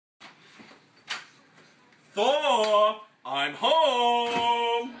Thor, I'm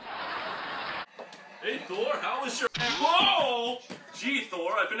home! Hey Thor, how was your— Whoa! Gee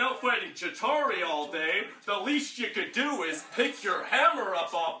Thor, I've been out fighting Chitauri all day. The least you could do is pick your hammer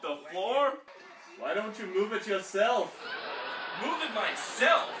up off the floor. Why don't you move it yourself? Move it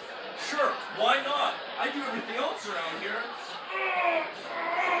myself? Sure, why not? I do everything else around here.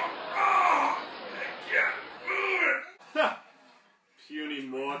 I can't move it! Ha! Puny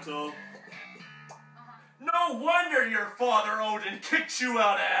mortal. No wonder your father Odin kicked you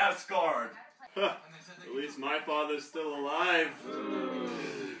out of Asgard! At least my father's still alive.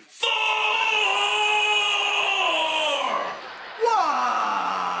 Thor!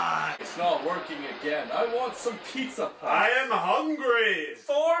 What? It's not working again. I want some pizza puffs. I am hungry!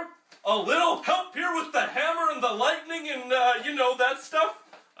 Thor, a little help here with the hammer and the lightning and, you know, that stuff?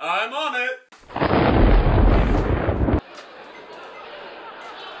 I'm on it!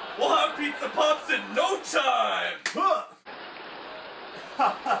 We'll have pizza puffs in no time! Huh!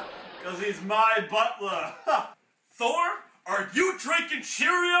 Cause he's my butler! Thor, are you drinking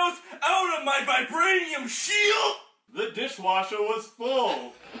Cheerios out of my vibranium shield? The dishwasher was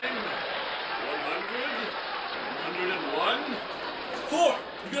full! 100? 101? Thor,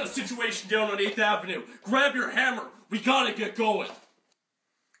 we got a situation down on 8th Avenue. Grab your hammer. We gotta get going.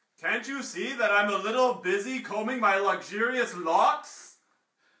 Can't you see that I'm a little busy combing my luxurious locks?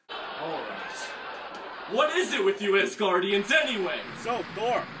 Alright. What is it with you Asgardians anyway? So,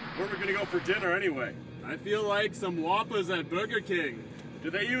 Thor, where are we gonna go for dinner anyway? I feel like some Whoppers at Burger King. Do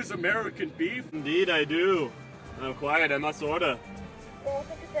they use American beef? Indeed I do. I'm quiet, I must order.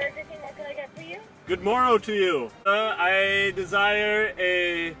 Welcome to Burger King, what can I get for you? Good morrow to you. I desire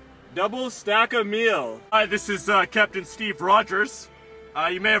a double stacker meal. Hi, this is Captain Steve Rogers.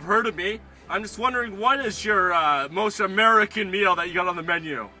 You may have heard of me. I'm just wondering, what is your most American meal that you got on the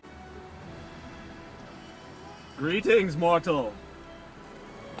menu? Greetings, mortal.